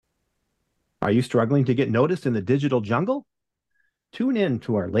Are you struggling to get noticed in the digital jungle? Tune in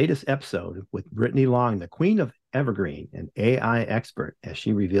to our latest episode with Brittany Long, the Queen of Evergreen and AI expert, as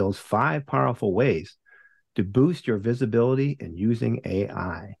she reveals 5 powerful ways to boost your visibility in using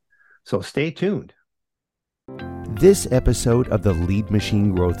AI. So stay tuned. This episode of the Lead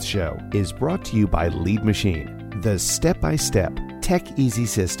Machine Growth Show is brought to you by Lead Machine, the step-by-step, tech-easy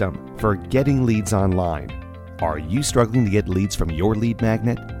system for getting leads online. Are you struggling to get leads from your lead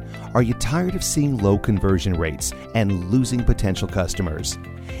magnet? Are you tired of seeing low conversion rates and losing potential customers?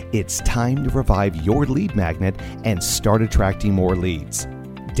 It's time to revive your lead magnet and start attracting more leads.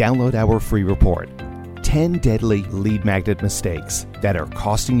 Download our free report, 10 Deadly Lead Magnet Mistakes That Are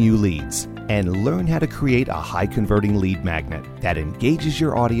Costing You Leads, and learn how to create a high-converting lead magnet that engages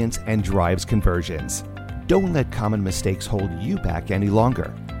your audience and drives conversions. Don't let common mistakes hold you back any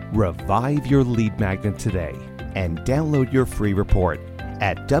longer. Revive your lead magnet today and download your free report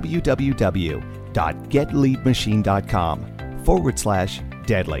at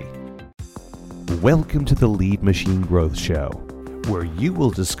www.getleadmachine.com/deadly. Welcome to the Lead Machine Growth Show, where you will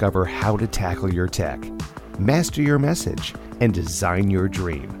discover how to tackle your tech, master your message, and design your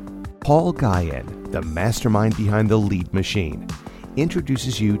dream. Paul Guyan, the mastermind behind the Lead Machine,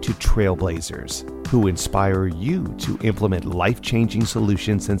 introduces you to trailblazers who inspire you to implement life-changing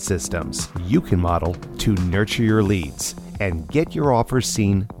solutions and systems you can model to nurture your leads and get your offers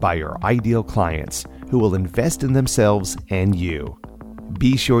seen by your ideal clients who will invest in themselves and you.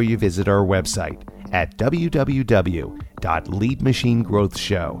 Be sure you visit our website at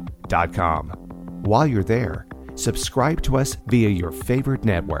www.leadmachinegrowthshow.com. While you're there, subscribe to us via your favorite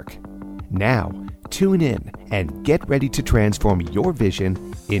network. Now, tune in and get ready to transform your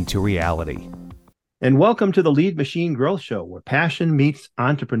vision into reality. And welcome to the Lead Machine Growth Show, where passion meets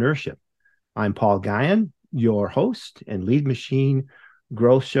entrepreneurship. I'm Paul Guyan, your host and Lead Machine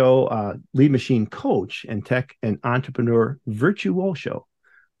Growth Show, Lead Machine coach and tech and entrepreneur virtuoso.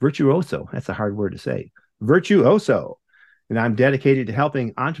 Virtuoso, that's a hard word to say. Virtuoso. And I'm dedicated to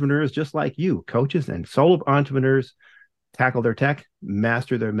helping entrepreneurs just like you, coaches and solo entrepreneurs, tackle their tech,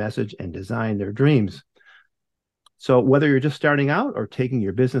 master their message, and design their dreams. So whether you're just starting out or taking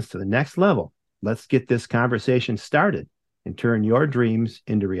your business to the next level, let's get this conversation started and turn your dreams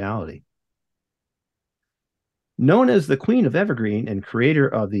into reality. Known as the Queen of Evergreen and creator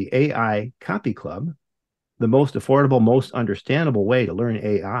of the AI Copy Club, the most affordable, most understandable way to learn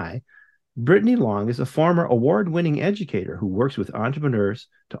AI, Brittany Long is a former award-winning educator who works with entrepreneurs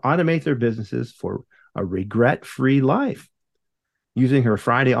to automate their businesses for a regret-free life. Using her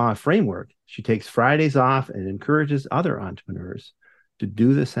Friday off framework, she takes Fridays off and encourages other entrepreneurs to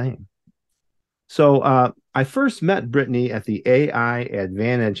do the same. So I first met Brittany at the AI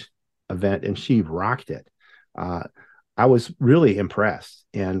Advantage event, and she rocked it. I was really impressed,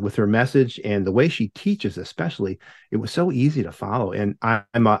 and with her message and the way she teaches, especially, it was so easy to follow. And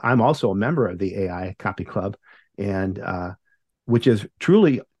I'm also a member of the AI Copy Club, and which is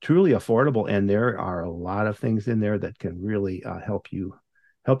truly affordable. And there are a lot of things in there that can really help you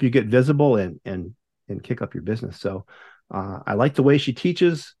get visible and kick up your business. So I like the way she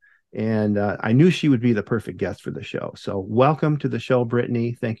teaches. And I knew she would be the perfect guest for the show. So welcome to the show,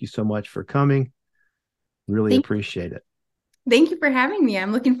 Brittany. Thank you so much for coming. Really appreciate it. Thank you for having me.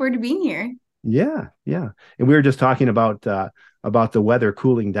 I'm looking forward to being here. Yeah. And we were just talking about the weather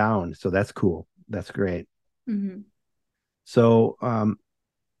cooling down. So that's cool. That's great. Mm-hmm. So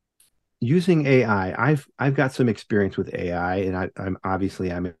using AI, I've got some experience with AI, and I'm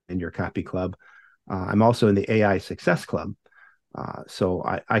in your copy club. I'm also in the AI Success Club. So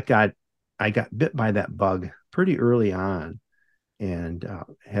I got bit by that bug pretty early on, and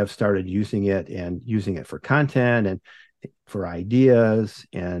have started using it for content and for ideas.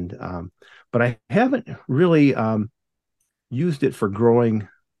 And but I haven't really used it for growing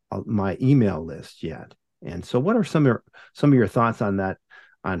my email list yet. And so what are some of your thoughts on that,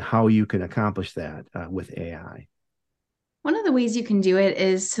 on how you can accomplish that with AI? One of the ways you can do it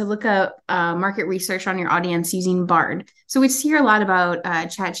is to look up market research on your audience using BARD. So we hear a lot about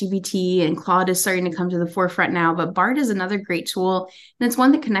ChatGPT, and Claude is starting to come to the forefront now, but BARD is another great tool, and it's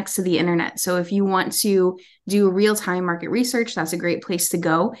one that connects to the internet. So if you want to do real-time market research, that's a great place to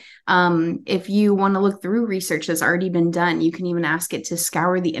go. If you want to look through research that's already been done, you can even ask it to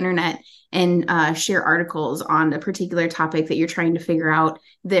scour the internet and share articles on a particular topic that you're trying to figure out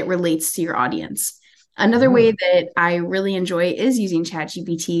that relates to your audience. Another way that I really enjoy is using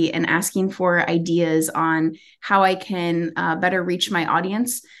ChatGPT and asking for ideas on how I can better reach my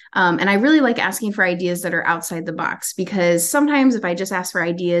audience. And I really like asking for ideas that are outside the box, because sometimes if I just ask for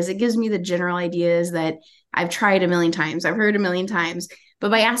ideas, it gives me the general ideas that I've tried a million times, I've heard a million times.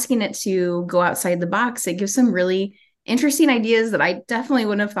 But by asking it to go outside the box, it gives some really interesting ideas that I definitely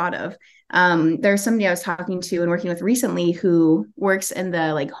wouldn't have thought of. There's somebody I was talking to and working with recently who works in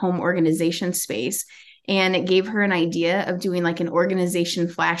the like home organization space. And it gave her an idea of doing like an organization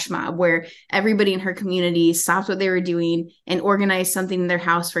flash mob where everybody in her community stopped what they were doing and organized something in their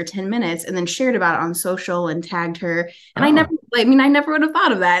house for 10 minutes and then shared about it on social and tagged her. And I never would have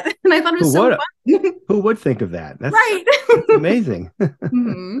thought of that. And I thought it was so fun. Who would think of that? That's right. That's amazing.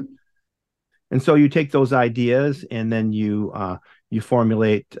 Mm-hmm. And so you take those ideas and then you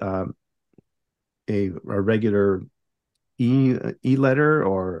formulate a regular e-letter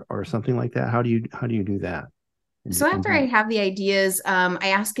or something like that. How do you do that? So after I have the ideas, I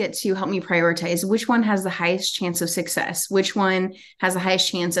ask it to help me prioritize which one has the highest chance of success, which one has the highest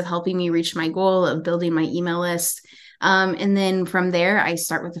chance of helping me reach my goal of building my email list. And then from there, I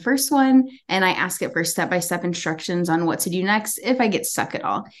start with the first one and I ask it for step-by-step instructions on what to do next if I get stuck at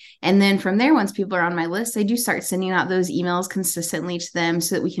all. And then from there, once people are on my list, I do start sending out those emails consistently to them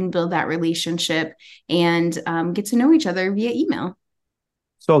so that we can build that relationship and get to know each other via email.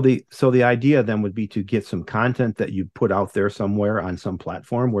 So the idea then would be to get some content that you put out there somewhere on some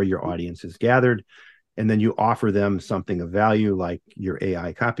platform where your audience is gathered, and then you offer them something of value like your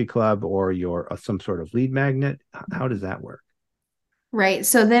AI copy club or your some sort of lead magnet. How does that work? Right.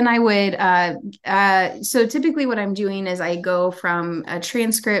 So then I would, so typically what I'm doing is I go from a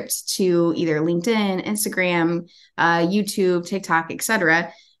transcript to either LinkedIn, Instagram, YouTube, TikTok,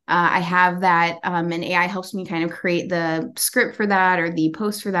 etc. I have that, and AI helps me kind of create the script for that or the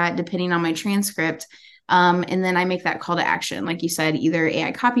post for that, depending on my transcript. And then I make that call to action, like you said, either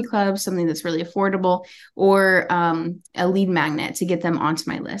AI copy club, something that's really affordable, or a lead magnet to get them onto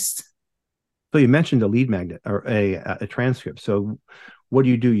my list. So you mentioned a lead magnet or a transcript. So what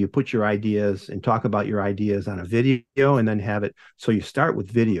do? You put your ideas and talk about your ideas on a video and then have it. So you start with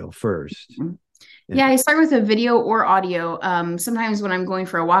video first. Mm-hmm. Yeah, I start with a video or audio. Sometimes when I'm going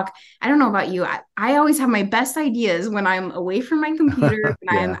for a walk, I don't know about you. I always have my best ideas when I'm away from my computer,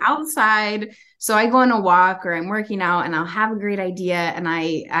 when I'm outside. So I go on a walk or I'm working out and I'll have a great idea. And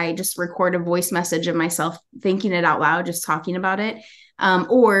I just record a voice message of myself thinking it out loud, just talking about it.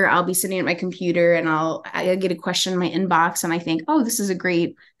 Or I'll be sitting at my computer and I'll get a question in my inbox and I think, oh, this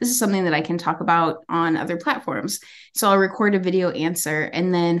is something that I can talk about on other platforms. So I'll record a video answer.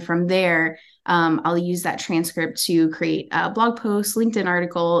 And then from there, I'll use that transcript to create a blog post, LinkedIn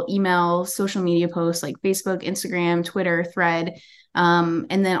article, email, social media posts like Facebook, Instagram, Twitter, Thread, and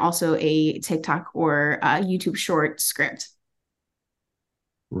then also a TikTok or YouTube short script.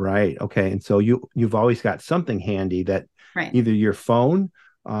 Right. Okay. And so you've always got something handy that either your phone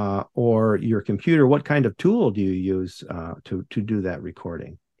or your computer. What kind of tool do you use to do that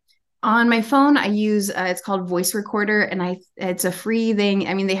recording? On my phone, I use it's called Voice Recorder, and it's a free thing.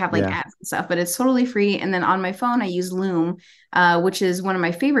 I mean, they have like apps and stuff, but it's totally free. And then on my phone, I use Loom, which is one of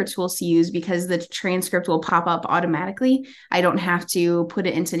my favorite tools to use because the transcript will pop up automatically. I don't have to put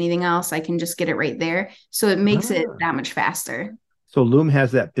it into anything else. I can just get it right there. So it makes it that much faster. So Loom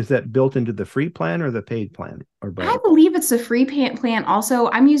has that. Is that built into the free plan or the paid plan or both? I believe it's the free plan.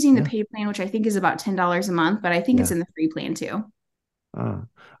 Also, I'm using the paid plan, which I think is about $10 a month, but I think it's in the free plan too.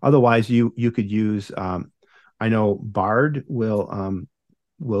 Otherwise, you could use. I know BARD will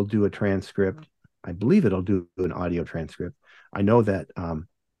do a transcript. I believe it'll do an audio transcript. I know that.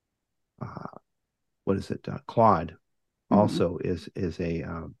 What is it? Claude also is a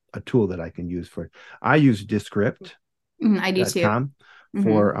tool that I can use for. I use Descript. I do too.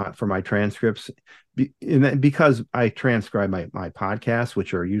 For my transcripts, because I transcribe my podcasts,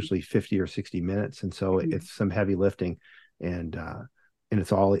 which are usually 50 or 60 minutes, and so it's some heavy lifting, and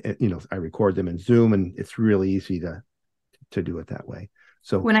it's all I record them in Zoom, and it's really easy to do it that way.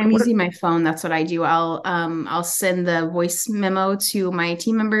 So when I'm using my phone, that's what I do. I'll send the voice memo to my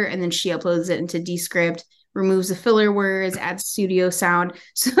team member, and then she uploads it into Descript, removes the filler words, adds studio sound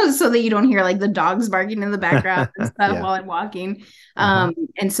so that you don't hear like the dogs barking in the background and stuff while I'm walking.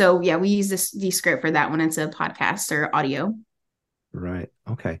 And so, we use this Descript for that when it's a podcast or audio. Right.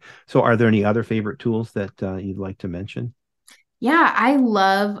 Okay. So are there any other favorite tools that you'd like to mention? Yeah, I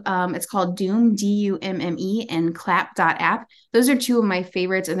love, it's called Doom, Dumme, and Clap.app. Those are two of my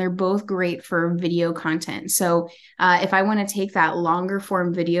favorites, and they're both great for video content. So if I want to take that longer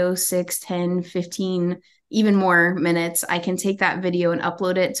form video, 6, 10, 15, even more minutes, I can take that video and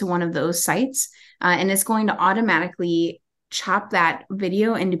upload it to one of those sites. And it's going to automatically chop that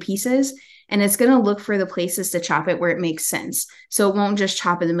video into pieces. And it's going to look for the places to chop it where it makes sense. So it won't just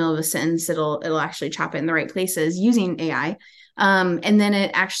chop in the middle of a sentence. It'll actually chop it in the right places using AI. And then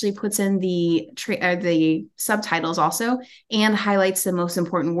it actually puts in the subtitles also and highlights the most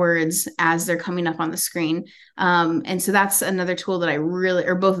important words as they're coming up on the screen. And so that's another tool that I really,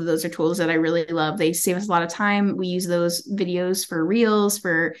 or both of those are tools that I really love. They save us a lot of time. We use those videos for Reels,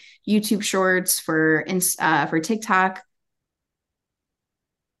 for YouTube Shorts, for TikTok.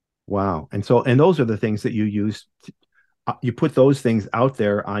 Wow. And those are the things that you use. You put those things out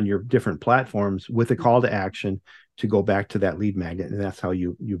there on your different platforms with a call to action to go back to that lead magnet. And that's how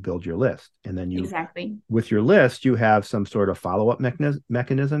you build your list. And then Exactly. with your list, you have some sort of follow-up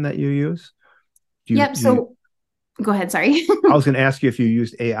mechanism that you use. So go ahead. Sorry. I was going to ask you if you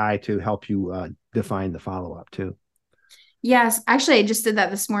used AI to help you define the follow-up too. Yes, actually, I just did that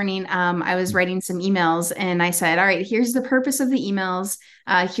this morning. I was writing some emails and I said, all right, here's the purpose of the emails.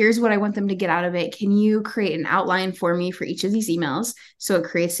 Here's what I want them to get out of it. Can you create an outline for me for each of these emails? So it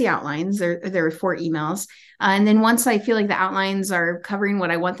creates the outlines. There are 4 emails. And then once I feel like the outlines are covering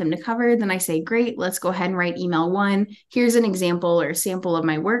what I want them to cover, then I say, great, let's go ahead and write email 1. Here's an example or a sample of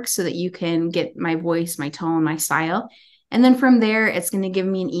my work so that you can get my voice, my tone, my style. And then from there, it's going to give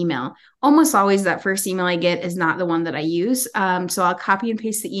me an email. Almost always that first email I get is not the one that I use. So I'll copy and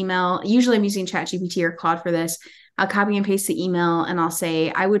paste the email. Usually I'm using ChatGPT or Claude for this. I'll copy and paste the email and I'll say,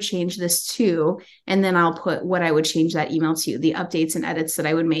 I would change this to, and then I'll put what I would change that email to, the updates and edits that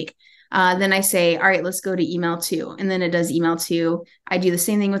I would make. Then I say, all right, let's go to email 2. And then it does email 2. I do the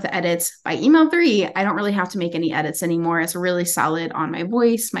same thing with the edits. By email 3, I don't really have to make any edits anymore. It's really solid on my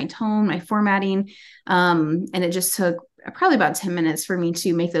voice, my tone, my formatting. And it just took probably about 10 minutes for me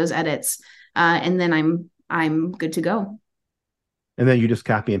to make those edits. And then I'm good to go. And then you just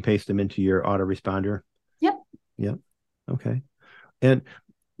copy and paste them into your autoresponder. Yep. Okay. And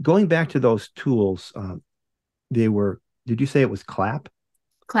going back to those tools, did you say it was Clap?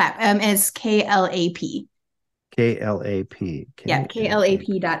 Clap. It's KLAP. KLAP. Yeah,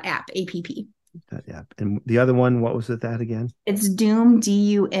 KLAP.app, APP. App. And the other one, what was that again? It's Doom,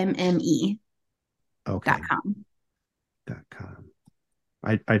 DUMME. Okay. .com. .com.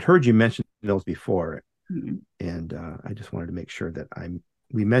 I'd heard you mention those before, mm-hmm. and I just wanted to make sure that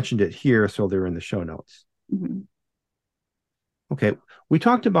we mentioned it here, so they're in the show notes. Mm-hmm. Okay,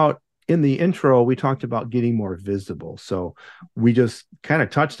 in the intro, we talked about getting more visible. So we just kind of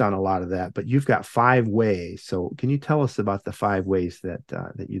touched on a lot of that, but you've got 5 ways. So can you tell us about the 5 ways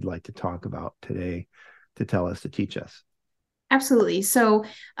that you'd like to talk about today to teach us? Absolutely. So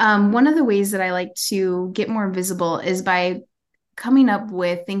one of the ways that I like to get more visible is by coming up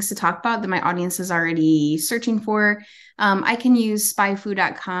with things to talk about that my audience is already searching for. I can use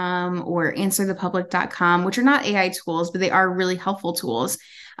spyfu.com or answerthepublic.com, which are not AI tools, but they are really helpful tools.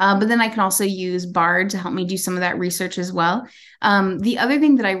 But then I can also use BARD to help me do some of that research as well. The other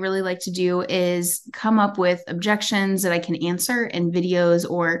thing that I really like to do is come up with objections that I can answer in videos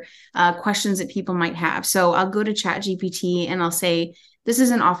or questions that people might have. So I'll go to ChatGPT and I'll say, this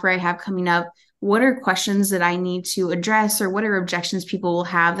is an offer I have coming up. What are questions that I need to address, or what are objections people will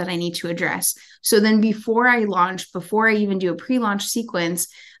have that I need to address? So then before I even do a pre-launch sequence,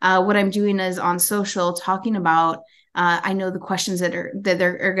 what I'm doing is on social talking about I know the questions that are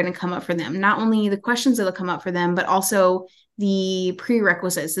going to come up for them. Not only the questions that will come up for them, but also the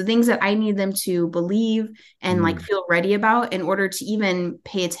prerequisites, the things that I need them to believe and like feel ready about in order to even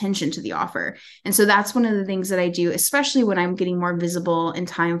pay attention to the offer. And so that's one of the things that I do, especially when I'm getting more visible in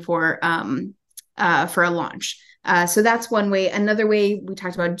time for a launch. So that's one way. Another way, we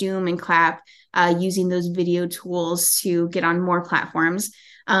talked about Doom and Clap, using those video tools to get on more platforms.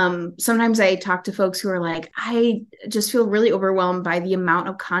 Sometimes I talk to folks who are like, I just feel really overwhelmed by the amount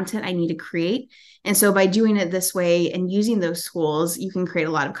of content I need to create. And so by doing it this way and using those tools, you can create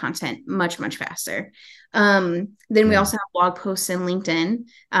a lot of content much, much faster. Then we also have blog posts in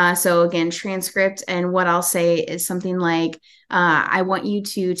LinkedIn. So again, transcript. And what I'll say is something like, I want you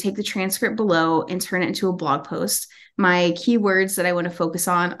to take the transcript below and turn it into a blog post. My keywords that I want to focus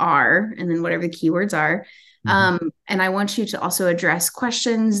on are, and then whatever the keywords are. And I want you to also address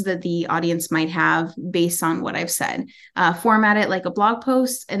questions that the audience might have based on what I've said. Format it like a blog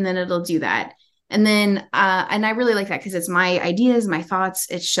post, and then it'll do that. And then, and I really like that because it's my ideas, my thoughts.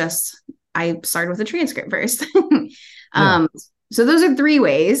 It's just, I started with a transcript first. So those are 3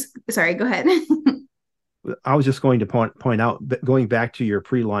 ways. Sorry, go ahead. I was just going to point out, going back to your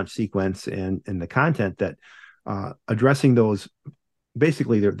pre-launch sequence and the content, that addressing those,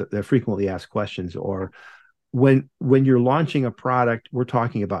 basically they're frequently asked questions, or when you're launching a product, we're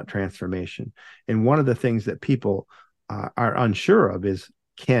talking about transformation. And one of the things that people are unsure of is,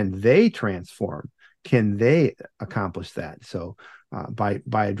 can they transform? Can they accomplish that? So by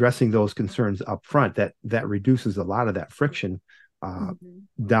addressing those concerns up front, that reduces a lot of that friction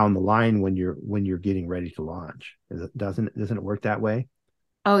down the line when you're getting ready to launch. Doesn't it work that way?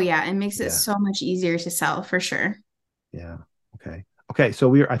 Oh yeah, it makes it so much easier to sell for sure. Yeah. Okay.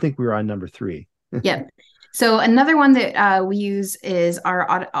 So I think we were on number 3. Yep. So another one that we use is our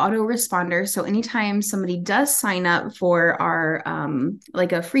autoresponder. So anytime somebody does sign up for our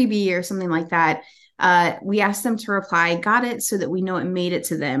like a freebie or something like that, we ask them to reply, got it, so that we know it made it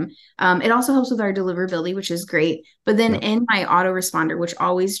to them. It also helps with our deliverability, which is great. But then in my autoresponder, which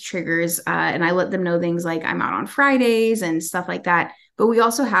always triggers, and I let them know things like I'm out on Fridays and stuff like that. But we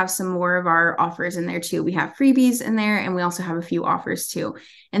also have some more of our offers in there too. We have freebies in there, and we also have a few offers too.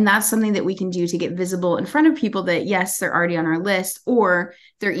 And that's something that we can do to get visible in front of people that, yes, they're already on our list, or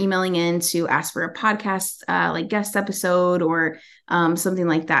they're emailing in to ask for a podcast, like guest episode or something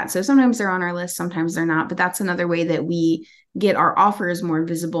like that. So sometimes they're on our list, sometimes they're not. But that's another way that we get our offers more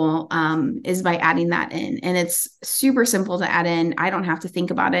visible, is by adding that in. And it's super simple to add in. I don't have to think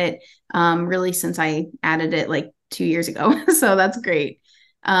about it really, since I added it like 2 years ago. So that's great.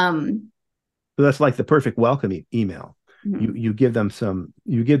 So that's like the perfect welcome email. You give them some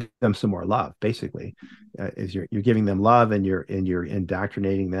more love, basically. Is you're giving them love, and you're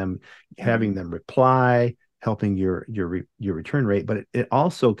indoctrinating them, having them reply, helping your return rate, but it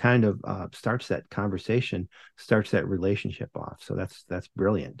also kind of starts that conversation, starts that relationship off. So that's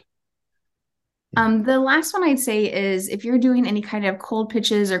brilliant. The last one I'd say is if you're doing any kind of cold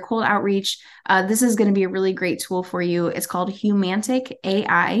pitches or cold outreach, this is going to be a really great tool for you. It's called Humantic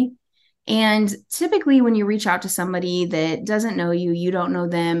AI. And typically when you reach out to somebody that doesn't know you, you don't know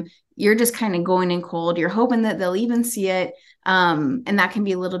them, you're just kind of going in cold. You're hoping that they'll even see it. And that can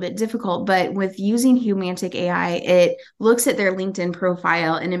be a little bit difficult. But with using Humantic AI, it looks at their LinkedIn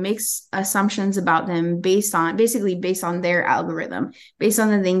profile and it makes assumptions about them based on their algorithm, based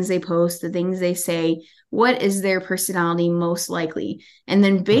on the things they post, the things they say. What is their personality most likely? And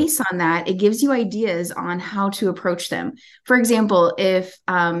then based on that, it gives you ideas on how to approach them. For example, if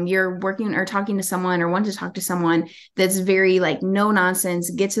you're working or talking to someone or want to talk to someone that's very like no nonsense,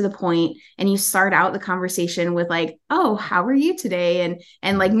 get to the point, and you start out the conversation with like, oh, how are you today?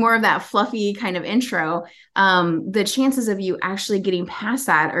 And like more of that fluffy kind of intro, the chances of you actually getting past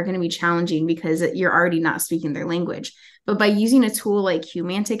that are going to be challenging because you're already not speaking their language. But by using a tool like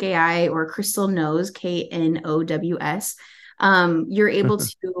Humantic AI or Crystal Knows, KNOWS, you're able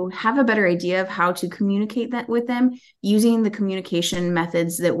to have a better idea of how to communicate that with them using the communication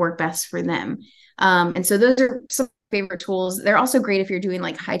methods that work best for them. And so those are some favorite tools. They're also great if you're doing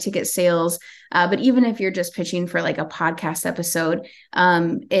like high ticket sales. But even if you're just pitching for like a podcast episode,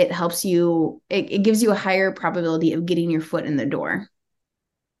 it helps you, it gives you a higher probability of getting your foot in the door.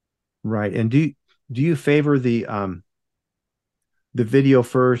 Right. And do you favor the video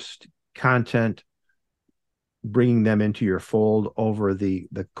first content, bringing them into your fold over the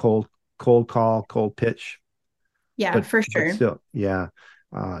cold call, cold pitch? Yeah, for sure. But still,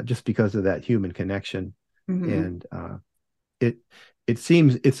 just because of that human connection. And it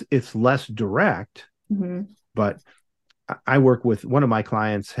seems it's less direct, but I work with one of my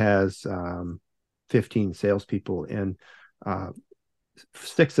clients has 15 salespeople, and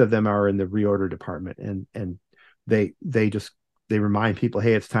 6 of them are in the reorder department, and they remind people,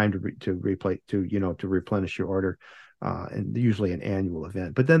 hey, it's time to replenish your order, and usually an annual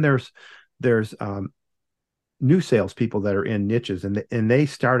event. But then there's new salespeople that are in niches, and they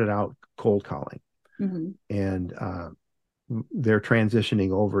started out cold calling, and they're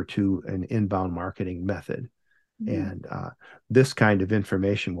transitioning over to an inbound marketing method, and this kind of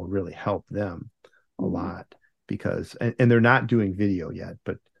information will really help them a lot, because and they're not doing video yet,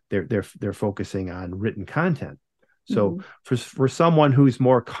 but they're focusing on written content. So for someone who's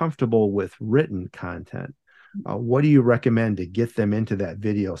more comfortable with written content, what do you recommend to get them into that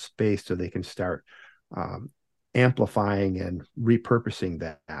video space so they can start amplifying and repurposing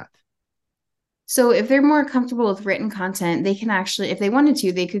that? So if they're more comfortable with written content, they can actually, if they wanted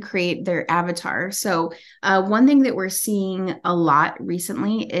to, they could create their avatar. So one thing that we're seeing a lot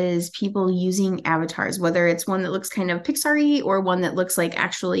recently is people using avatars, whether it's one that looks kind of Pixar-y or one that looks like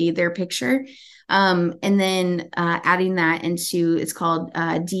actually their picture. And then adding that into, it's called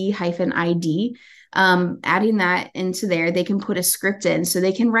D-ID. Adding that into there, they can put a script in. So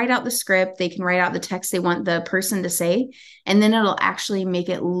they can write out the script, they can write out the text they want the person to say, and then it'll actually make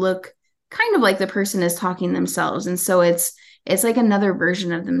it look kind of like the person is talking themselves. And so it's like another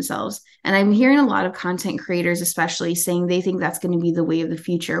version of themselves. And I'm hearing a lot of content creators, especially, saying they think that's going to be the way of the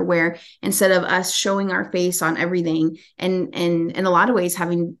future, where instead of us showing our face on everything and in a lot of ways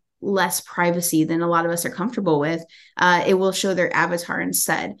having less privacy than a lot of us are comfortable with, it will show their avatar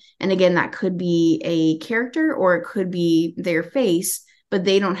instead. And again, that could be a character or it could be their face, but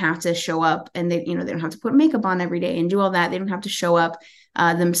they don't have to show up, and they don't have to put makeup on every day and do all that. They don't have to show up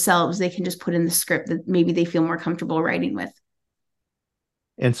themselves. They can just put in the script that maybe they feel more comfortable writing with.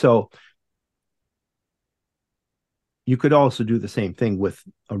 And so you could also do the same thing with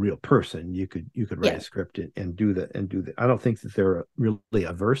a real person. You could write a script and do that. I don't think that they're really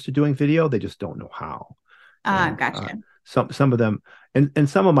averse to doing video. They just don't know how. Gotcha. Some of them, and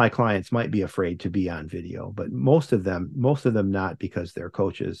some of my clients might be afraid to be on video, but most of them not, because they're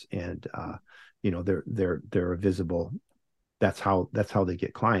coaches and they're visible. That's how they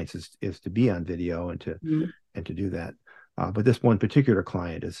get clients is to be on video and to do that. But this one particular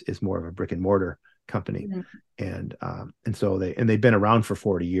client is more of a brick and mortar company, and so they've been around for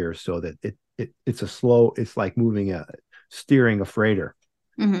 40 years, so that it's like steering a freighter.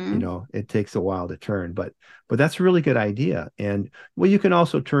 It takes a while to turn, but that's a really good idea. And you can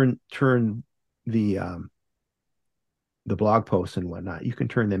also turn the blog posts and whatnot, you can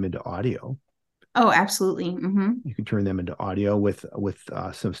turn them into audio. Oh, absolutely. You can turn them into audio with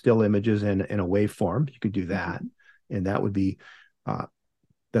some still images and a waveform. You could do that, and that would be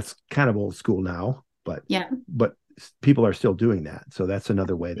that's kind of old school now, but people are still doing that. So that's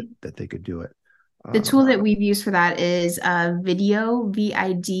another way that they could do it. The tool that we've used for that is Video,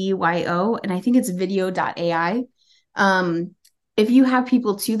 VIDYO, and I think it's video.ai. If you have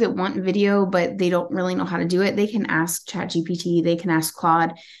people too that want video, but they don't really know how to do it, they can ask ChatGPT, they can ask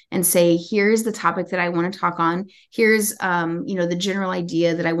Claude and say, here's the topic that I want to talk on. Here's, the general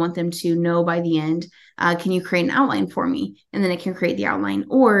idea that I want them to know by the end. Can you create an outline for me? And then it can create the outline.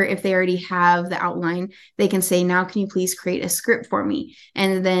 Or if they already have the outline, they can say, now, can you please create a script for me?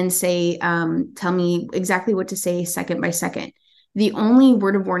 And then say, tell me exactly what to say second by second. The only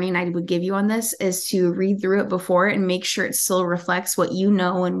word of warning I would give you on this is to read through it before and make sure it still reflects what you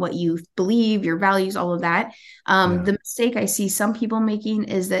know and what you believe, your values, all of that. The mistake I see some people making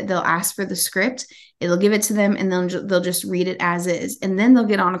is that they'll ask for the script, it'll give it to them, and they'll just read it as is. And then they'll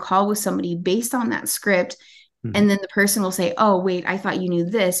get on a call with somebody based on that script. And then the person will say, oh, wait, I thought you knew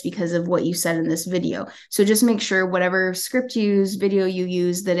this because of what you said in this video. So just make sure whatever script you use, video you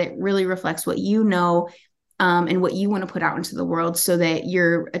use, that it really reflects what you know and what you want to put out into the world, so that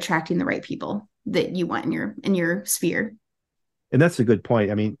you're attracting the right people that you want in your sphere. And that's a good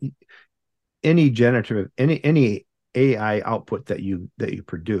point. I mean, any AI output that you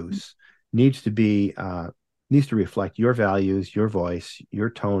produce needs to reflect your values, your voice,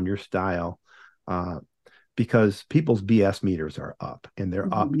 your tone, your style, because people's BS meters are up, and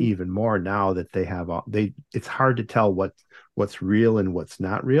they're up even more now that they have it's hard to tell what's real and what's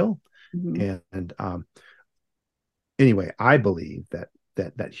not real. And anyway, I believe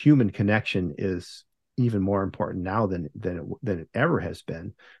that human connection is even more important now than it ever has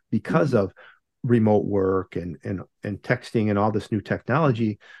been, because of remote work and texting and all this new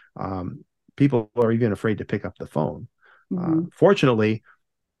technology. People are even afraid to pick up the phone. Fortunately,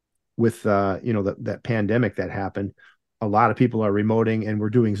 with that pandemic that happened, a lot of people are remoting, and we're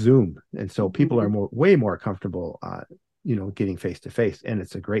doing Zoom, and so people are way more comfortable getting face to face, and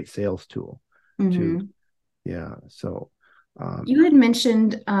it's a great sales tool too. Yeah. So you had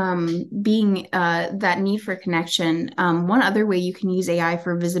mentioned being that need for connection. One other way you can use AI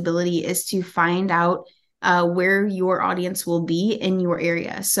for visibility is to find out where your audience will be in your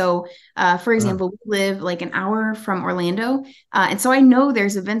area. So, for example, we live like an hour from Orlando. And so I know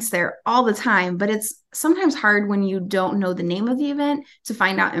there's events there all the time, but it's sometimes hard when you don't know the name of the event to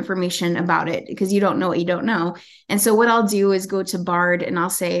find out information about it, because you don't know what you don't know. And so what I'll do is go to BARD and I'll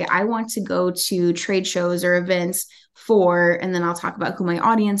say, I want to go to trade shows or events and then I'll talk about who my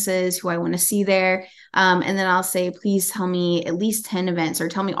audience is, who I want to see there. And then I'll say, please tell me at least 10 events, or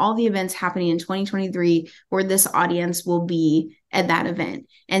tell me all the events happening in 2023 where this audience will be at that event.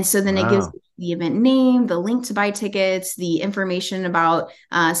 And so then it gives the event name, the link to buy tickets, the information about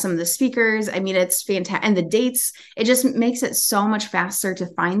some of the speakers. I mean, it's fantastic. And the dates, it just makes it so much faster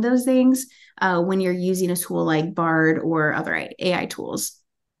to find those things when you're using a tool like BARD or other AI tools.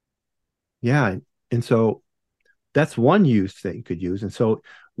 Yeah. And so that's one use that you could use. And so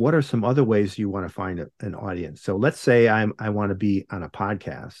what are some other ways you want to find an audience? So let's say I want to be on a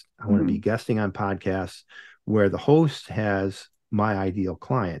podcast. I want to be guesting on podcasts where the host has my ideal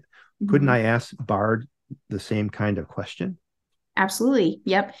client. Couldn't I ask BARD the same kind of question? Absolutely.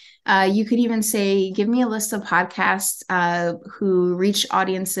 Yep. You could even say, give me a list of podcasts who reach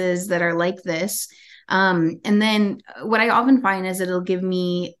audiences that are like this. And then what I often find is it'll give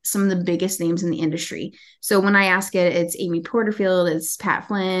me some of the biggest names in the industry. So when I ask it, it's Amy Porterfield, it's Pat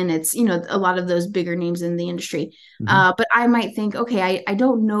Flynn, it's, a lot of those bigger names in the industry. But I might think, okay, I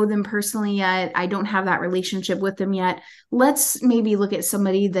don't know them personally yet. I don't have that relationship with them yet. Let's maybe look at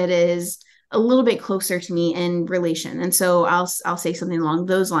somebody that is a little bit closer to me in relation. And so I'll say something along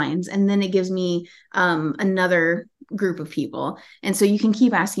those lines. And then it gives me another group of people. And so you can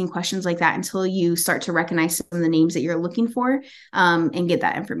keep asking questions like that until you start to recognize some of the names that you're looking for and get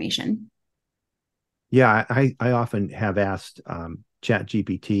that information. Yeah, I often have asked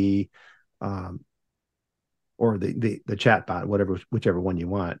ChatGPT or the chatbot, whichever one you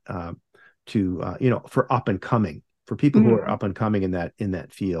want, for up and coming, for people who are up and coming in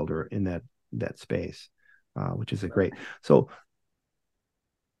that field or in that space, which is a great. So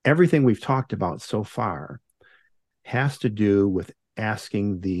everything we've talked about so far has to do with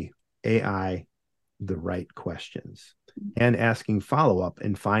asking the AI the right questions and asking follow-up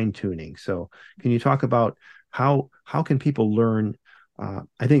and fine-tuning. So can you talk about how can people learn?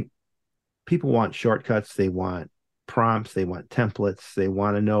 I think people want shortcuts, they want prompts, they want templates, they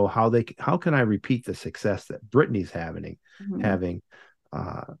want to know how can I repeat the success that Brittany's having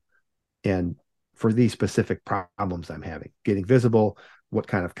and for these specific problems I'm having, getting visible, what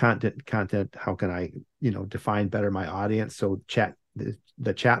kind of content, how can I, define better my audience? So the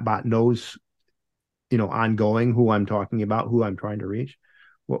chatbot knows, ongoing who I'm talking about, who I'm trying to reach.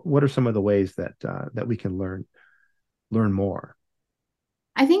 What are some of the ways that we can learn more?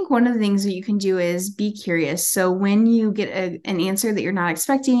 I think one of the things that you can do is be curious. So when you get an answer that you're not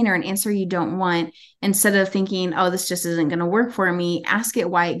expecting or an answer you don't want, instead of thinking, oh, this just isn't going to work for me, ask it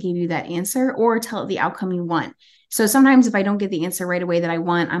why it gave you that answer or tell it the outcome you want. So sometimes if I don't get the answer right away that I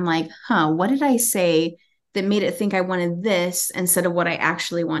want, I'm like, what did I say that made it think I wanted this instead of what I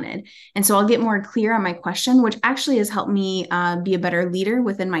actually wanted? And so I'll get more clear on my question, which actually has helped me be a better leader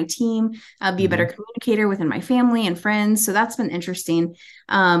within my team, be a better communicator within my family and friends. So that's been interesting.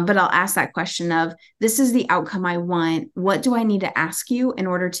 But I'll ask that question of, this is the outcome I want. What do I need to ask you in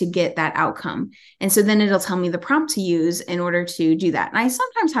order to get that outcome? And so then it'll tell me the prompt to use in order to do that. And I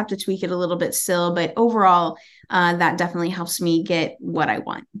sometimes have to tweak it a little bit still, but overall, that definitely helps me get what I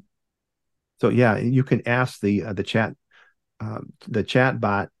want. So yeah, you can ask the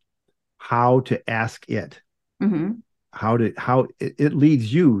chatbot how to ask it, how it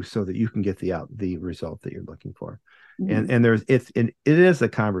leads you so that you can get the result that you're looking for. And it is a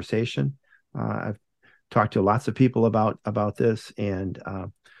conversation. I've talked to lots of people about this, and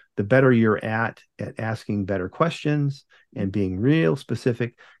the better you're at asking better questions and being real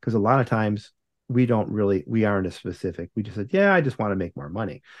specific, because a lot of times we aren't as specific. We just said, yeah, I just want to make more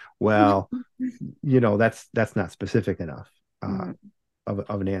money. Well, that's not specific enough of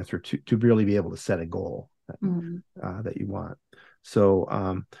an answer to really be able to set a goal that you want.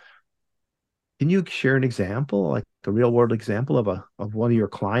 So can you share an example, like a real world example of one of your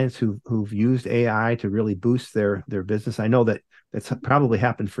clients who've used AI to really boost their business? I know that that's probably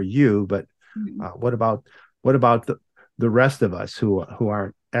happened for you, but what about the rest of us who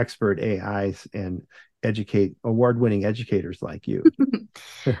aren't expert AIs and award-winning educators like you?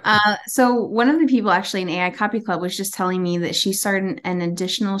 So one of the people actually in AI Copy Club was just telling me that she started an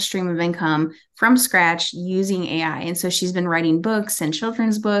additional stream of income from scratch using AI. And so she's been writing books and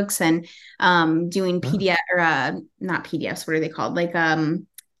children's books and doing PDF or not PDFs, what are they called? Like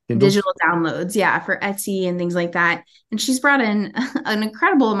digital downloads, for Etsy and things like that. And she's brought in an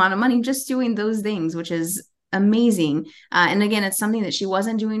incredible amount of money just doing those things, which is amazing. And again, it's something that she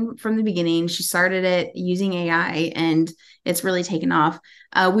wasn't doing from the beginning. She started it using AI and it's really taken off.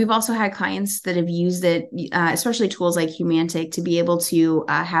 We've also had clients that have used it, especially tools like Humantic, to be able to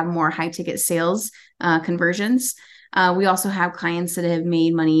have more high ticket sales conversions. We also have clients that have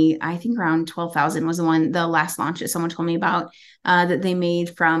made money. I think around 12,000 was the last launch that someone told me about, that they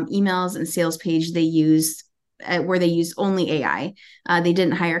made from emails and sales page they used, where they used only AI. They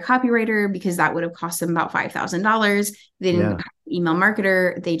didn't hire a copywriter because that would have cost them about $5,000. They didn't hire an email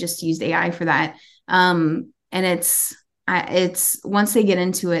marketer. They just used AI for that. And it's once they get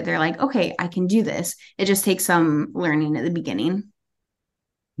into it, they're like, okay, I can do this. It just takes some learning at the beginning.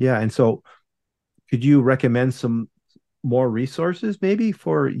 Yeah. And so could you recommend some more resources maybe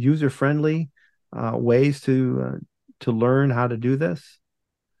for user-friendly ways to learn how to do this?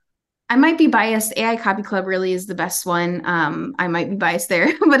 I might be biased. AI Copy Club really is the best one. I might be biased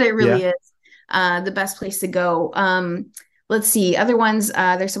there, but it really is the best place to go. Let's see. Other ones,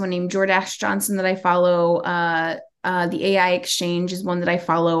 there's someone named Jordash Johnson that I follow. the AI Exchange is one that I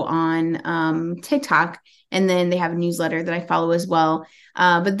follow on TikTok. And then they have a newsletter that I follow as well.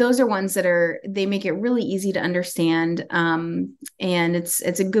 But those are ones that they make it really easy to understand. And it's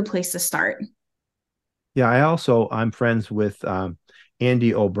a good place to start. Yeah, I'm friends with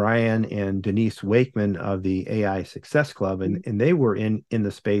Andy O'Brien and Denise Wakeman of the AI Success Club, and they were in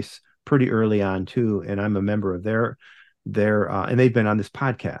the space pretty early on too. And I'm a member of their and they've been on this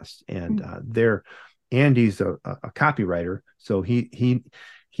podcast. And Andy's a copywriter, so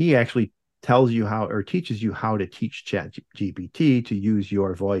he actually tells you how, or teaches you how to teach ChatGPT to use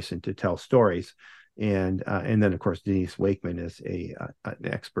your voice and to tell stories. And then of course Denise Wakeman is an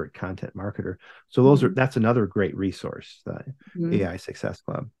expert content marketer. So that's another great resource, the AI Success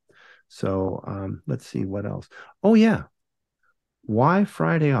Club. So let's see what else. Oh yeah, why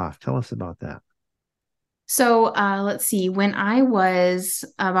Friday off? Tell us about that. So let's see. When I was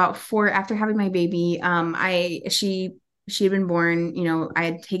about 4, after having my baby, she had been born, I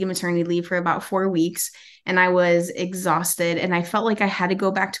had taken maternity leave for about 4 weeks, and I was exhausted, and I felt like I had to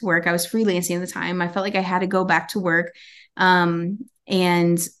go back to work. I was freelancing at the time. I felt like I had to go back to work.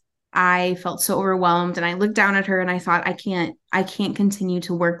 And I felt so overwhelmed, and I looked down at her and I thought, I can't continue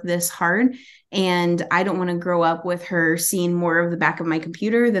to work this hard. And I don't want to grow up with her seeing more of the back of my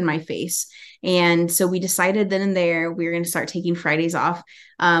computer than my face. And so we decided then and there we were going to start taking Fridays off.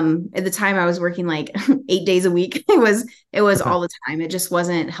 At the time I was working like 8 days a week. It was all the time. It just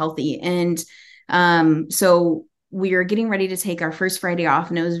wasn't healthy. And so we were getting ready to take our first Friday off,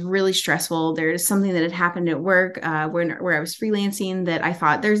 and it was really stressful. There's something that had happened at work where I was freelancing that I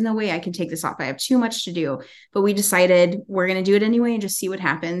thought, there's no way I can take this off. I have too much to do. But we decided we're going to do it anyway and just see what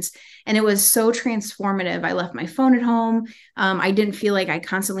happens. And it was so transformative. I left my phone at home. I didn't feel like I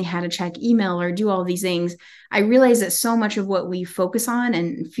constantly had to check email or do all these things. I realized that so much of what we focus on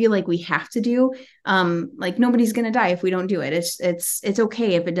and feel like we have to do, like nobody's going to die if we don't do it. It's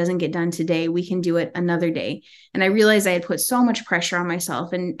okay if it doesn't get done today. We can do it another day. And I realized I had put so much pressure on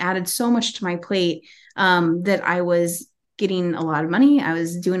myself and added so much to my plate that I was getting a lot of money. I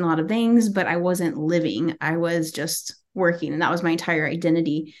was doing a lot of things, but I wasn't living. I was just working, and that was my entire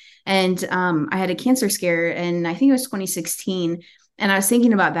identity. And I had a cancer scare, and I think it was 2016. And I was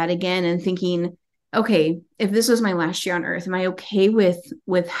thinking about that again and thinking, okay, if this was my last year on earth, am I okay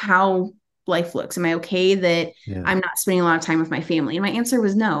with how life looks? Am I okay that I'm not spending a lot of time with my family? And my answer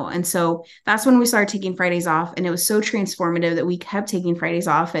was no. And so that's when we started taking Fridays off. And it was so transformative that we kept taking Fridays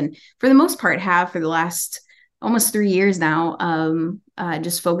off. And for the most part, have for the last almost 3 years now,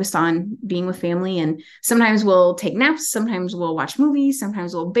 just focused on being with family. And sometimes we'll take naps. Sometimes we'll watch movies.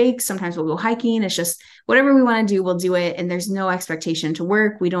 Sometimes we'll bake. Sometimes we'll go hiking. It's just whatever we want to do, we'll do it. And there's no expectation to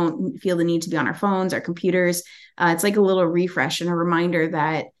work. We don't feel the need to be on our phones, our computers. It's like a little refresh and a reminder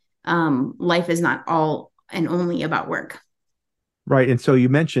that life is not all and only about work. Right. And so you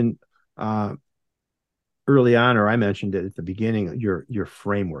mentioned early on, or I mentioned it at the beginning, your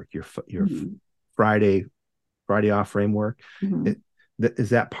framework, your Friday off framework.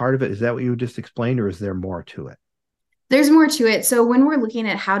 Is that part of it? Is that what you just explained, or is there more to it? There's more to it. So when we're looking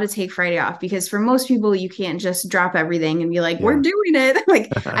at how to take Friday off, because for most people, you can't just drop everything and be like, we're doing it. Like,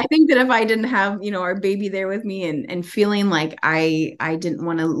 I think that if I didn't have, our baby there with me and feeling like I didn't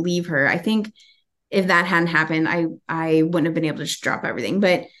want to leave her, I think if that hadn't happened, I wouldn't have been able to just drop everything.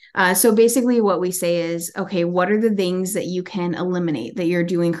 But so basically what we say is, okay, what are the things that you can eliminate that you're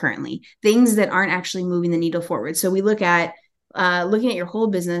doing currently? Things that aren't actually moving the needle forward. So we look at looking at your whole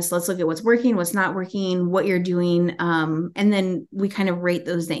business. Let's look at what's working, what's not working, what you're doing. And then we kind of rate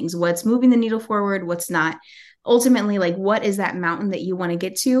those things. What's moving the needle forward, what's not. Ultimately, like, what is that mountain that you want to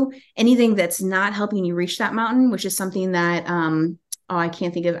get to? Anything that's not helping you reach that mountain, which is something that, I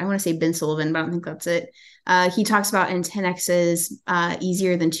can't think of, I want to say Ben Sullivan, but I don't think that's it. He talks about in 10X is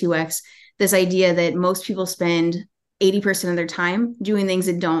easier than 2X, this idea that most people spend 80% of their time doing things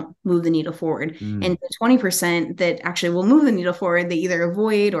that don't move the needle forward. And the 20% that actually will move the needle forward, they either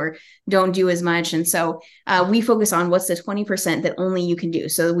avoid or don't do as much. And so we focus on what's the 20% that only you can do.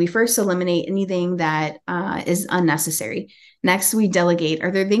 So we first eliminate anything that is unnecessary. Next, we delegate.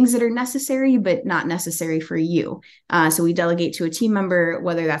 Are there things that are necessary but not necessary for you? So we delegate to a team member,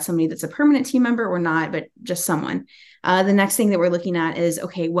 whether that's somebody that's a permanent team member or not, but just someone. The next thing that we're looking at is,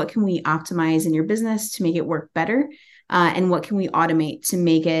 okay, what can we optimize in your business to make it work better? and what can we automate to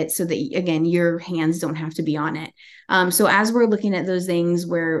make it so that, again, your hands don't have to be on it. So as we're looking at those things,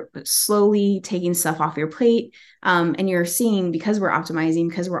 we're slowly taking stuff off your plate. And you're seeing, because we're optimizing,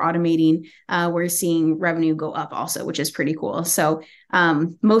 because we're automating, we're seeing revenue go up also, which is pretty cool. So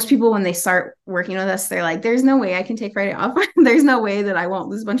most people, when they start working with us, they're like, there's no way I can take Friday off. There's no way that I won't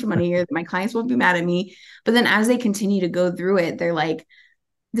lose a bunch of money, or my clients won't be mad at me. But then as they continue to go through it, they're like,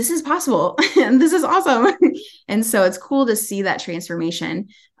 this is possible and this is awesome. And so it's cool to see that transformation.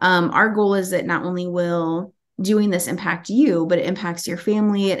 Our goal is that not only will doing this impact you, but it impacts your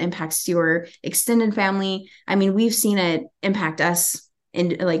family, it impacts your extended family. I mean, we've seen it impact us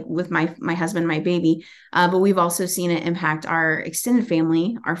in, like, with my husband, my baby, but we've also seen it impact our extended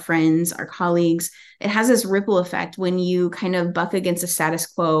family, our friends, our colleagues. It has this ripple effect when you kind of buck against a status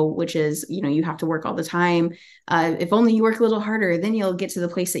quo, which is, you have to work all the time. If only you work a little harder, then you'll get to the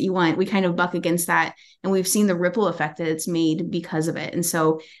place that you want. We kind of buck against that, and we've seen the ripple effect that it's made because of it. And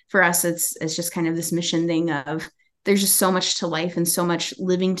so for us, it's just kind of this mission thing of, there's just so much to life and so much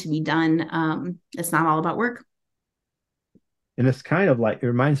living to be done. It's not all about work. And it's kind of like, it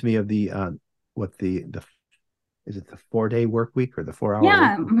reminds me of the is it the 4-day work week or the 4-hour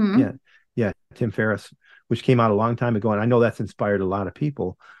Yeah. work week? Mm-hmm. Yeah. Tim Ferriss, which came out a long time ago. And I know that's inspired a lot of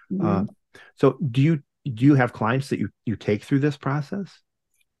people. Mm-hmm. So do you have clients that you take through this process?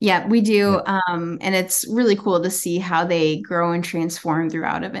 Yeah, we do. Yeah. And it's really cool to see how they grow and transform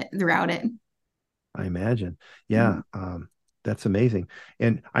throughout it. I imagine. Yeah. Mm-hmm. That's amazing.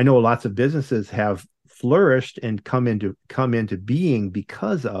 And I know lots of businesses have flourished and come into being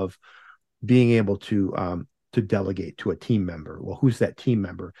because of being able to delegate to a team member. Well, who's that team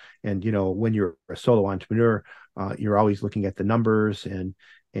member? And when you're a solo entrepreneur, you're always looking at the numbers and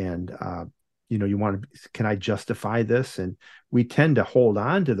you want to, can I justify this? And we tend to hold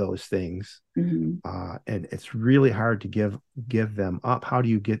on to those things, mm-hmm. And it's really hard to give them up. How do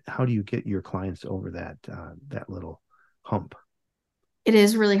you get your clients over that little hump? It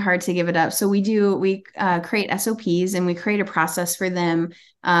is really hard to give it up. So we create SOPs, and we create a process for them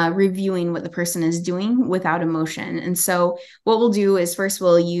reviewing what the person is doing without emotion. And so what we'll do is, first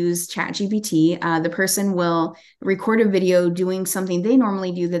we'll use ChatGPT. The person will record a video doing something they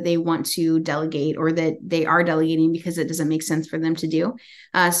normally do that they want to delegate, or that they are delegating because it doesn't make sense for them to do.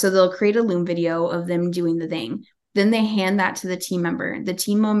 So they'll create a Loom video of them doing the thing. Then they hand that to the team member. The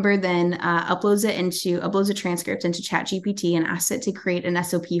team member then uploads a transcript into ChatGPT and asks it to create an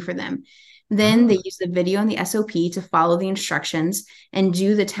SOP for them. Then they use the video and the SOP to follow the instructions and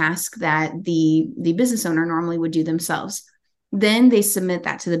do the task that the business owner normally would do themselves. Then they submit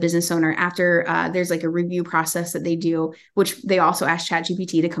that to the business owner after there's like a review process that they do, which they also ask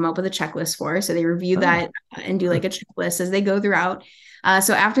ChatGPT to come up with a checklist for. So they review that and do like a checklist as they go throughout.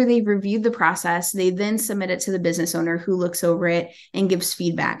 So after they've reviewed the process, they then submit it to the business owner, who looks over it and gives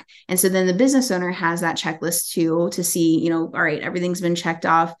feedback. And so then the business owner has that checklist too, to see, all right, everything's been checked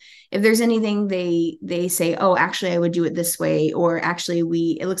off. If there's anything they say, oh, actually, I would do it this way, or actually,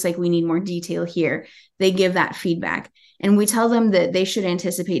 it looks like we need more detail here. They give that feedback. And we tell them that they should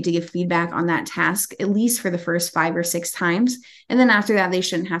anticipate to give feedback on that task at least for the first 5 or 6 times. And then after that, they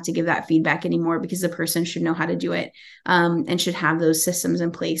shouldn't have to give that feedback anymore, because the person should know how to do it, and should have those systems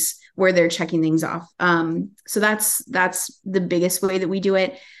in place where they're checking things off. So that's the biggest way that we do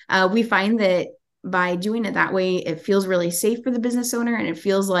it. We find that by doing it that way, it feels really safe for the business owner, and it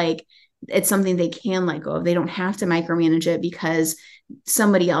feels like it's something they can let go of. They don't have to micromanage it, because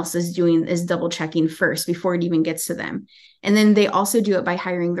somebody else is double checking first before it even gets to them. And then they also do it by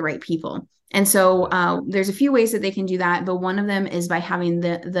hiring the right people. And so there's a few ways that they can do that, but one of them is by having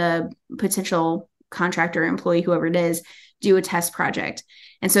the potential contractor, employee, whoever it is, do a test project.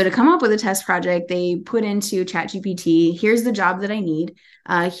 And so to come up with a test project, they put into ChatGPT, here's the job that I need.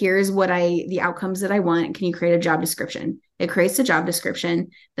 Here's the outcomes that I want. Can you create a job description? It creates a job description.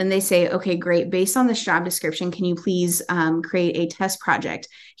 Then they say, okay, great. Based on this job description, can you please create a test project?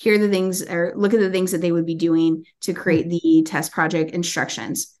 Here are the things, or look at the things that they would be doing to create the test project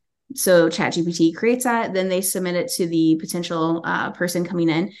instructions. So ChatGPT creates that. Then they submit it to the potential person coming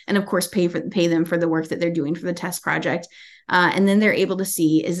in, and of course, pay them for the work that they're doing for the test project. And then they're able to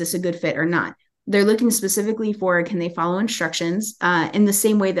see, is this a good fit or not? They're looking specifically for, can they follow instructions in the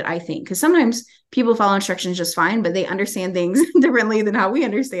same way that I think? Because sometimes people follow instructions just fine, but they understand things differently than how we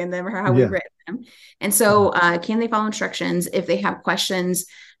understand them, or how we've written them. And so can they follow instructions? If they have questions,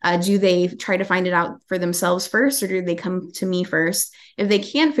 Do they try to find it out for themselves first, or do they come to me first? If they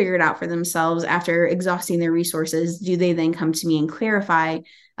can't figure it out for themselves after exhausting their resources, do they then come to me and clarify,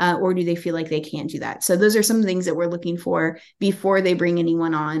 or do they feel like they can't do that? So those are some things that we're looking for before they bring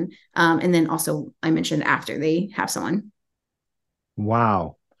anyone on. And then also, I mentioned after they have someone.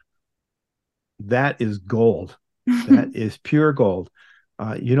 Wow. That is gold. That is pure gold.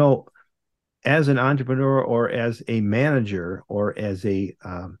 As an entrepreneur or as a manager or as a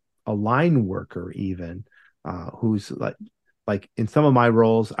line worker, even who's like in some of my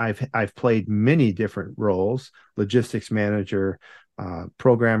roles, I've played many different roles: logistics manager,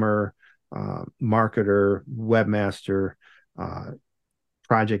 programmer, marketer, webmaster,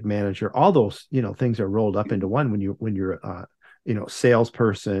 project manager. All those things are rolled up into one when you're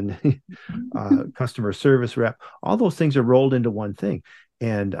salesperson, customer service rep. All those things are rolled into one thing.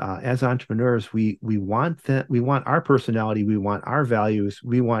 And as entrepreneurs, we want that. We want our personality. We want our values.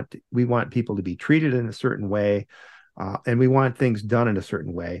 We want people to be treated in a certain way, and we want things done in a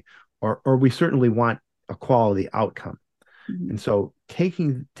certain way, or we certainly want a quality outcome. Mm-hmm. And so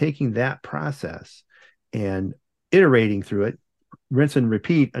taking that process and iterating through it, rinse and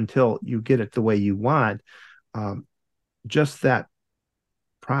repeat until you get it the way you want. Just that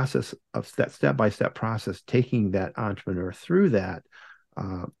process of that step-by-step process, taking that entrepreneur through that.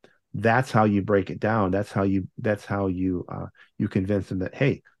 That's how you break it down. That's how you convince them that,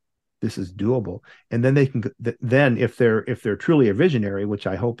 hey, this is doable. And then they can if they're truly a visionary, which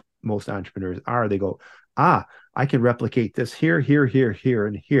I hope most entrepreneurs are, they go, I can replicate this here,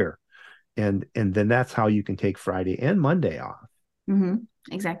 and here. And then that's how you can take Friday and Monday off. Mm-hmm.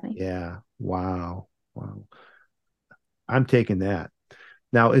 Exactly. Yeah. Wow. I'm taking that.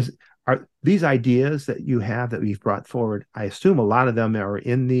 Now, are these ideas that you have that we've brought forward, I assume a lot of them are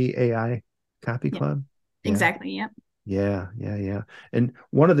in the AI Copy Club? Yeah. Exactly. Yep. Yeah. And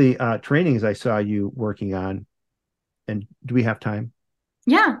one of the trainings I saw you working on, and do we have time?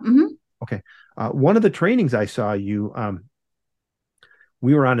 Yeah. Mm-hmm. Okay. One of the trainings I saw you,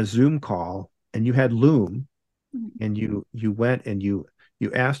 we were on a Zoom call and you had Loom, mm-hmm. and you went and you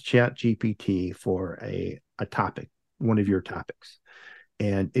asked ChatGPT for a topic, one of your topics.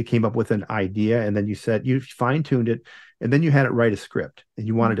 And it came up with an idea, and then you said you fine-tuned it, and then you had it write a script, and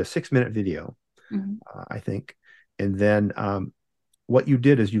you wanted a 6-minute video, mm-hmm. I think. And then what you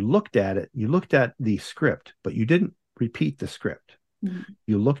did is you looked at it, you looked at the script, but you didn't repeat the script. Mm-hmm.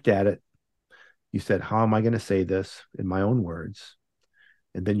 You looked at it, you said, how am I going to say this in my own words?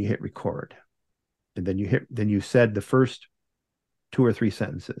 And then you hit record. And then you said the first 2 or 3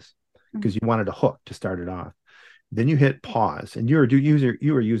 sentences because you wanted a hook to start it off. Then you hit pause, and you were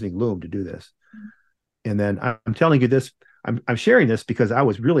using Loom to do this. And then I'm telling you this, I'm sharing this because I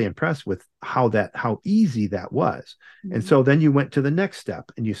was really impressed with how easy that was. Mm-hmm. And so then you went to the next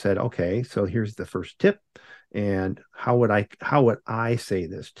step and you said, okay, so here's the first tip, and how would I say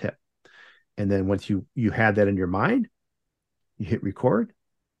this tip? And then once you had that in your mind, you hit record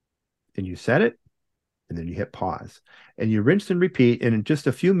and you said it, and then you hit pause and you rinse and repeat. And in just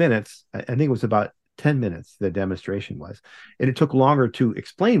a few minutes, I think it was about 10 minutes, the demonstration was. And it took longer to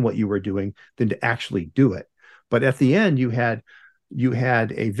explain what you were doing than to actually do it. But at the end, you had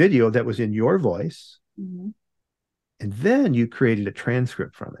a video that was in your voice, mm-hmm. and then you created a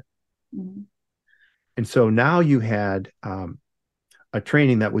transcript from it. Mm-hmm. And so now you had a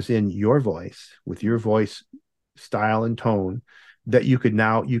training that was in your voice, with your voice style and tone, that you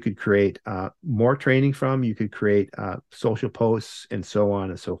could create more training from. You could create social posts and so on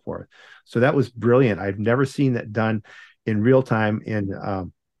and so forth. So that was brilliant. I've never seen that done in real time.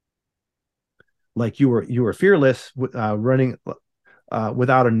 In like you were fearless running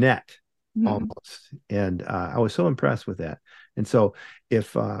without a net, mm-hmm. almost. And I was so impressed with that. And so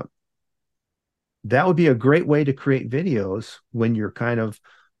if that would be a great way to create videos when you're kind of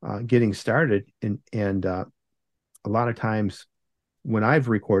getting started. And a lot of times, when I've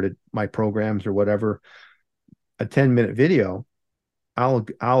recorded my programs or whatever, a 10-minute video,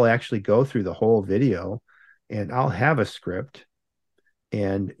 I'll actually go through the whole video, and I'll have a script,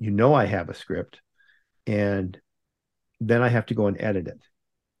 and I have a script, and then I have to go and edit it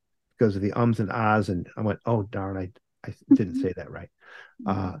because of the ums and ahs, and I went, oh darn, I didn't say that right.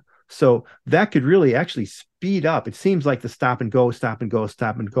 So that could really actually speed up. It seems like the stop and go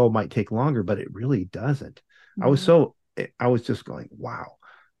might take longer, but it really doesn't. Mm-hmm. I was just going, wow,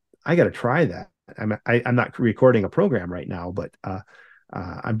 I got to try that. I'm not recording a program right now, but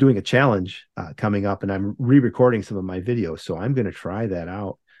I'm doing a challenge coming up, and I'm re-recording some of my videos. So I'm going to try that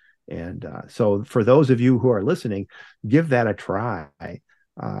out. And so for those of you who are listening, give that a try,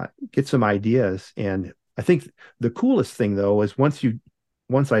 get some ideas. And I think the coolest thing, though, is once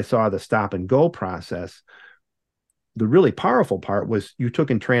once I saw the stop and go process, the really powerful part was you took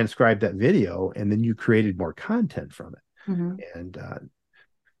and transcribed that video, and then you created more content from it. Mm-hmm. And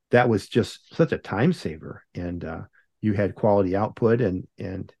that was just such a time saver. And you had quality output and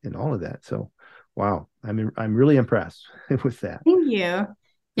all of that. So, wow, I'm really impressed with that. Thank you.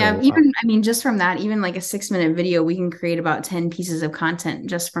 Yeah, So, even I mean, just from that, even like a 6-minute video, we can create about 10 pieces of content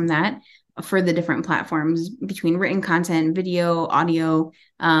just from that for the different platforms between written content, video, audio.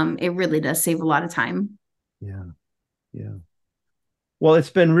 It really does save a lot of time. Yeah. Yeah. Well, it's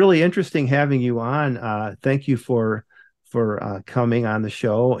been really interesting having you on. Thank you for coming on the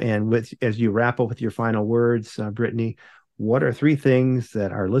show. And as you wrap up with your final words, Brittany, what are 3 things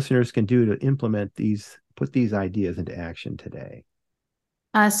that our listeners can do to put these ideas into action today?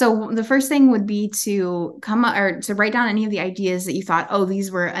 So the first thing would be to to write down any of the ideas that you thought, oh,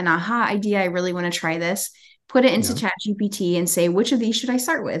 these were an aha idea. I really want to try this. Put it into ChatGPT and say, which of these should I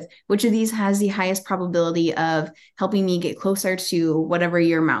start with? Which of these has the highest probability of helping me get closer to whatever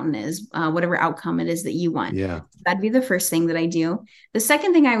your mountain is, whatever outcome it is that you want? Yeah. That'd be the first thing that I do. The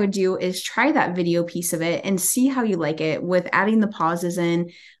second thing I would do is try that video piece of it and see how you like it with adding the pauses in,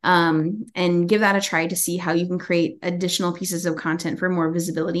 and give that a try to see how you can create additional pieces of content for more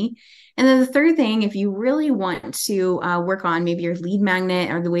visibility. And then the third thing, if you really want to work on maybe your lead magnet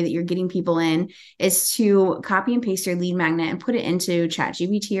or the way that you're getting people in, is to copy and paste your lead magnet and put it into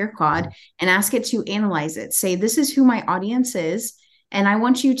ChatGPT or Claude and ask it to analyze it. Say, this is who my audience is, and I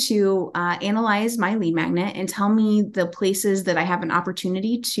want you to analyze my lead magnet and tell me the places that I have an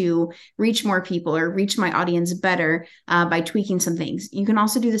opportunity to reach more people or reach my audience better by tweaking some things. You can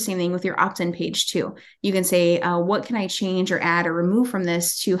also do the same thing with your opt-in page too. You can say, what can I change or add or remove from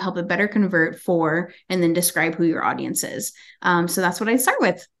this to help it better convert for, and then describe who your audience is. So that's what I'd start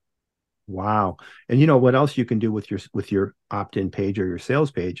with. Wow. And you know what else you can do with your opt-in page or your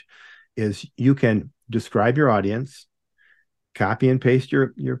sales page is you can describe your audience, copy and paste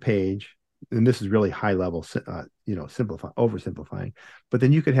your page, and this is really high level, oversimplifying. But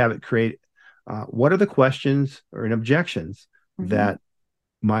then you could have it create what are the questions or objections that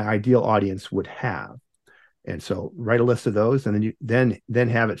my ideal audience would have, and so write a list of those, and then you then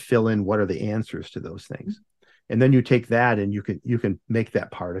have it fill in what are the answers to those things, and then you take that and you can make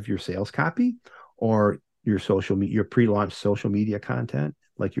that part of your sales copy or your your pre-launch social media content,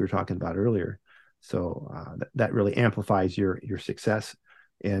 like you were talking about earlier. So that really amplifies your success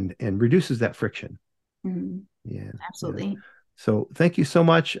and reduces that friction. Mm-hmm. Yeah, absolutely. Yeah. So thank you so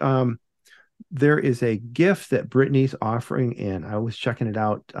much. There is a gift that Brittany's offering, and I was checking it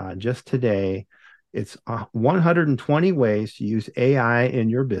out just today. It's 120 ways to use AI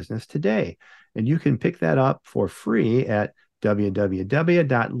in your business today. And you can pick that up for free at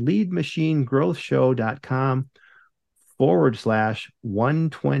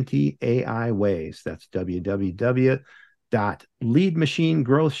www.leadmachinegrowthshow.com/120 AI ways. That's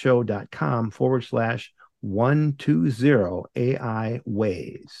www.leadmachinegrowthshow.com/120 AI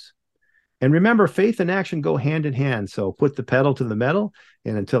ways. And remember, faith and action go hand in hand. So put the pedal to the metal.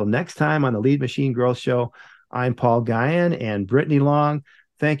 And until next time on the Lead Machine Growth Show, I'm Paul Guyan and Brittany Long.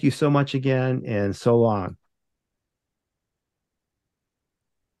 Thank you so much again, and so long.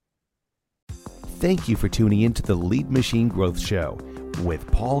 Thank you for tuning in to the Lead Machine Growth Show with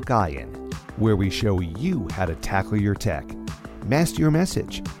Paul Guyan, where we show you how to tackle your tech, master your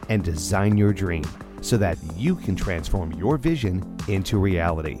message, and design your dream so that you can transform your vision into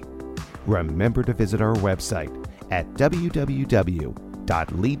reality. Remember to visit our website at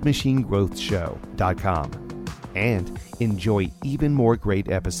www.leadmachinegrowthshow.com and enjoy even more great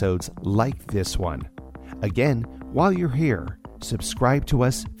episodes like this one. Again, while you're here, subscribe to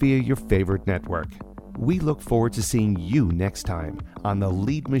us via your favorite network. We look forward to seeing you next time on the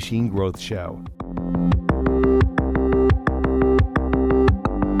Lead Machine Growth Show.